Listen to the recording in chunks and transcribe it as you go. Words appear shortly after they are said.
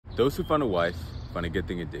Those who find a wife find a good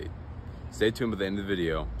thing indeed. Stay tuned at the end of the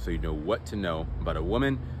video so you know what to know about a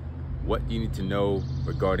woman, what you need to know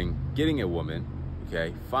regarding getting a woman,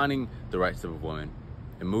 okay, finding the right type of woman,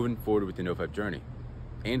 and moving forward with the NoFap journey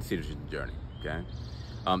and leadership journey, okay?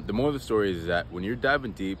 The moral of the story is that when you're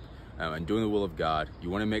diving deep and doing the will of God, you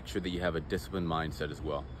want to make sure that you have a disciplined mindset as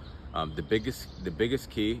well. The biggest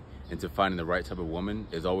key into finding the right type of woman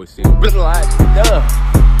is always seeing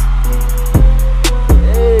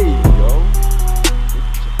Hey, yo.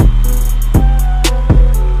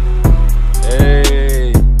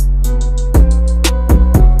 Hey.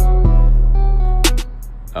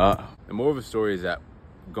 The moral of the story is that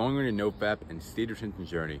going on your NoFap and state retention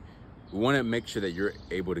journey, we want to make sure that you're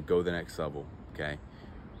able to go to the next level, okay?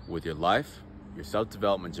 With your life, your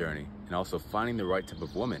self-development journey, and also finding the right type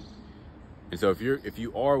of woman. And so if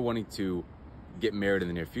you are wanting to get married in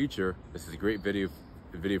the near future, this is a great video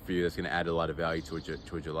for you that's going to add a lot of value towards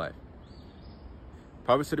your life.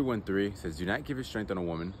 Proverbs 31:3 says, "Do not give your strength on a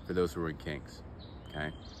woman for those who are in kings."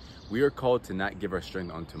 Okay? We are called to not give our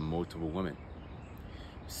strength onto multiple women.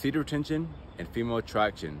 Seed retention and female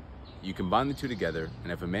attraction, you combine the two together,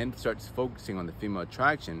 and if a man starts focusing on the female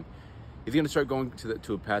attraction, he's going to start going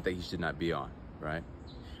to a path that he should not be on, right?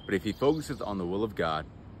 But if he focuses on the will of God,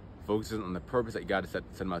 focuses on the purpose that God has set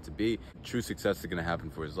him out to be, true success is going to happen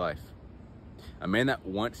for his life. A man that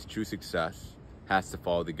wants true success has to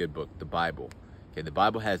follow the good book, the Bible. Okay, the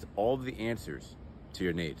Bible has all the answers to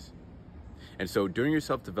your needs. And so during your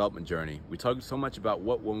self-development journey, we talked so much about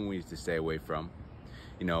what woman we need to stay away from.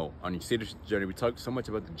 You know, on your leadership journey, we talked so much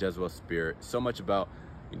about the Jezebel spirit, so much about,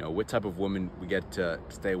 you know, what type of women we get to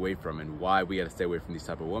stay away from and why we got to stay away from these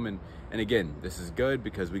type of women. And again, this is good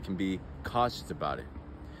because we can be cautious about it.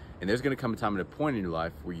 And there's going to come a time and a point in your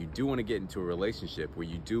life where you do want to get into a relationship, where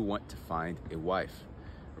you do want to find a wife,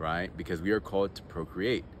 right? Because we are called to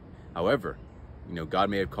procreate. However, you know,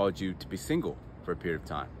 God may have called you to be single for a period of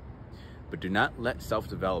time. But do not let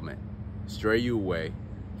self-development stray you away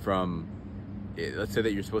from, let's say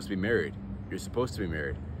that you're supposed to be married. You're supposed to be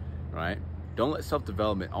married, right? Don't let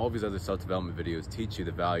self-development, all of these other self-development videos teach you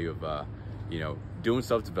the value of, you know, doing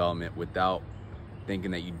self-development without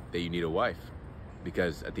thinking that you need a wife.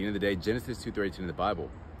 Because at the end of the day, Genesis 2:18 in the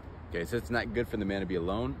Bible, okay, it says it's not good for the man to be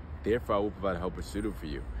alone. Therefore, I will provide a helper suitable for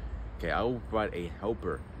you. Okay, I will provide a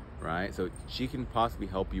helper, right? So she can possibly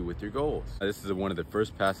help you with your goals. This is one of the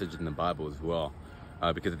first passages in the Bible as well.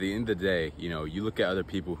 Because at the end of the day, you know, you look at other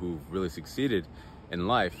people who've really succeeded in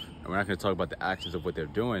life, and we're not going to talk about the actions of what they're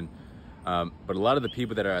doing, but a lot of the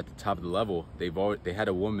people that are at the top of the level, they had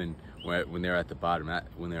a woman when they're at the bottom, not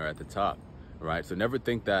when they're at the top, right? So never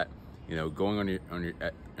think that, you know, going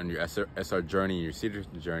on your SR journey, your seed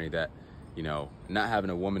journey, that, you know, not having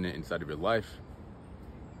a woman inside of your life,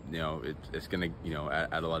 you know, it's gonna, you know,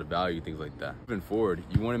 add a lot of value, things like that. Moving forward,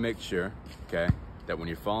 you want to make sure, okay, that when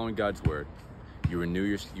you're following God's word,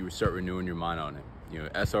 you start renewing your mind on it. You know,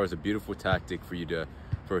 SR is a beautiful tactic for you to,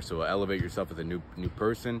 first of all, elevate yourself as a new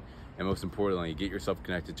person, and most importantly, get yourself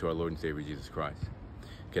connected to our Lord and Savior Jesus Christ.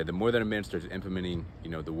 Okay, the more that a man starts implementing, you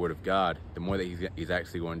know, the word of God, the more that he's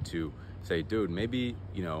actually going to say, dude, maybe,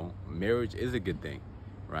 you know, marriage is a good thing,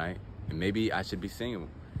 right? And maybe I should be single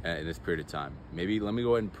in this period of time. Maybe let me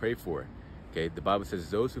go ahead and pray for it. Okay, the Bible says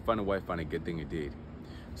those who find a wife find a good thing indeed.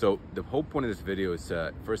 So the whole point of this video is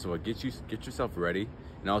to, first of all, get yourself ready,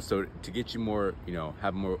 and also to get you more, you know,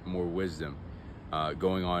 have more wisdom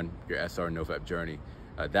going on your SR NoFap journey.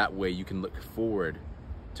 That way you can look forward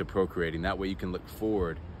to procreating. That way you can look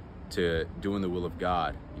forward to doing the will of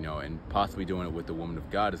God, you know, and possibly doing it with the woman of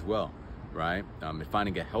God as well, right? And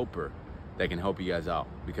finding a helper that can help you guys out,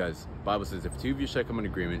 because the Bible says if two of you shall come in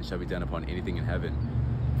agreement, it shall be done upon anything in heaven.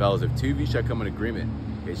 Fellas, if two of you shall come in agreement,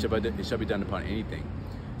 it shall be done upon anything.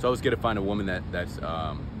 So always get to find a woman that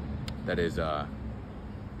is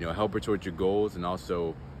you know, a helper towards your goals, and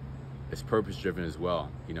also is purpose driven as well,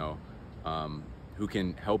 you know, who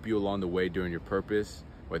can help you along the way during your purpose.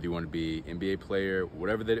 Whether you want to be an NBA player,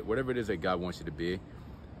 whatever it is that God wants you to be,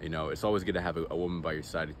 you know, it's always good to have a woman by your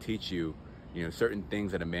side to teach you, you know, certain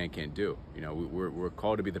things that a man can't do. You know, we're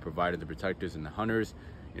called to be the providers, the protectors, and the hunters.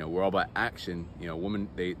 You know, we're all about action. You know, women,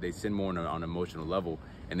 they sin more on an emotional level,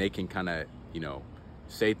 and they can kind of, you know,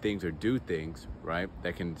 say things or do things, right?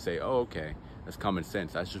 That can say, oh, okay, that's common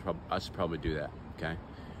sense. I should probably do that, okay?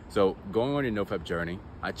 So going on your NoFap journey,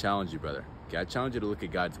 I challenge you, brother. Okay, I challenge you to look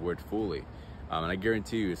at God's word fully. And I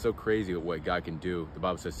guarantee you, it's so crazy what God can do. The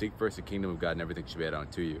Bible says, seek first the kingdom of God and everything should be added on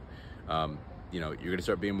to you. You know, you're gonna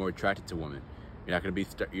start being more attracted to women. You're not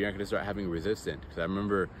gonna start having resistance. Because I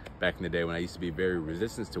remember back in the day when I used to be very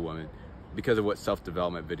resistant to women because of what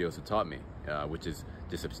self-development videos have taught me, which is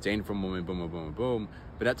just abstain from women, boom, boom, boom, boom,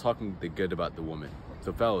 but not talking the good about the woman.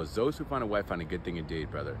 So fellas, those who find a wife find a good thing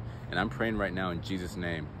indeed, brother. And I'm praying right now in Jesus'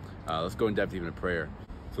 name. Let's go in depth even in prayer.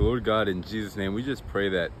 So Lord God, in Jesus' name, we just pray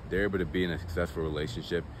that they're able to be in a successful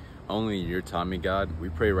relationship only in your timing, God. We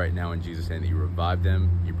pray right now in Jesus' name that you revive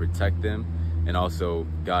them, you protect them, and also,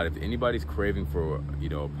 God, if anybody's craving for,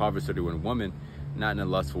 a Proverbs 31 woman, not in a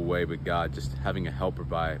lustful way, but God, just having a helper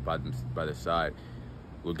by their side,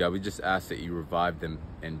 Lord God, we just ask that you revive them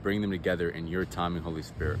and bring them together in your timing, Holy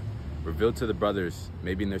Spirit. Reveal to the brothers,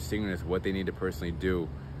 maybe in their singleness, what they need to personally do,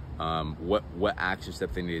 what action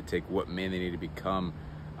steps they need to take, what man they need to become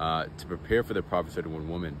to prepare for the Proverbs 31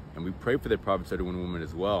 woman. And we pray for the Proverbs 31 woman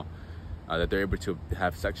as well, that they're able to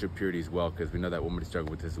have sexual purity as well, because we know that women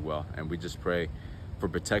struggle with this as well. And we just pray for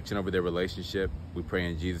protection over their relationship. We pray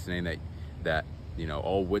in Jesus' name that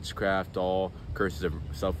all witchcraft, all curses of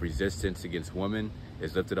self-resistance against women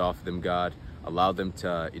is lifted off of them, God. Allow them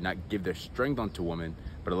to not give their strength unto women,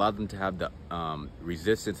 but allow them to have the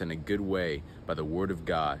resistance in a good way by the word of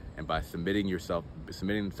God and by submitting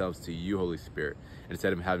themselves to you, Holy Spirit,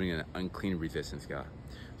 instead of having an unclean resistance, God.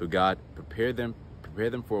 So God, prepare them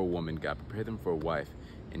for a woman, God. Prepare them for a wife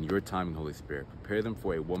in your timing, Holy Spirit. Prepare them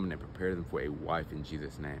for a woman and prepare them for a wife in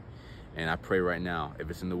Jesus' name. And I pray right now, if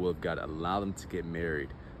it's in the will of God, allow them to get married.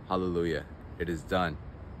 Hallelujah. It is done.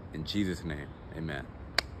 In Jesus' name, amen.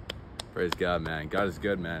 Praise God, man. God is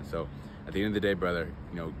good, man. So at the end of the day, brother,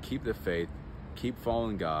 keep the faith, keep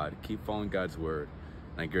following God, keep following God's word.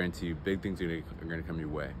 And I guarantee you, big things are going to come your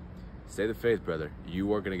way. Stay the faith, brother.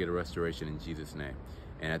 You are going to get a restoration in Jesus' name.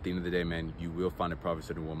 And at the end of the day, man, you will find a Proverbs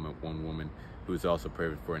 31 woman who is also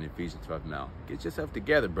prayed for in Ephesians 5 now. Get yourself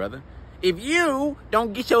together, brother. If you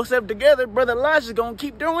don't get yourself together, Brother Elijah's going to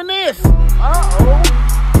keep doing this. Uh-oh.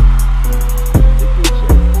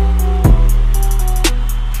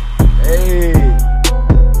 Hey.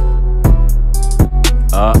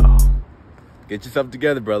 Uh-oh. Get yourself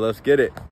together, brother. Let's get it.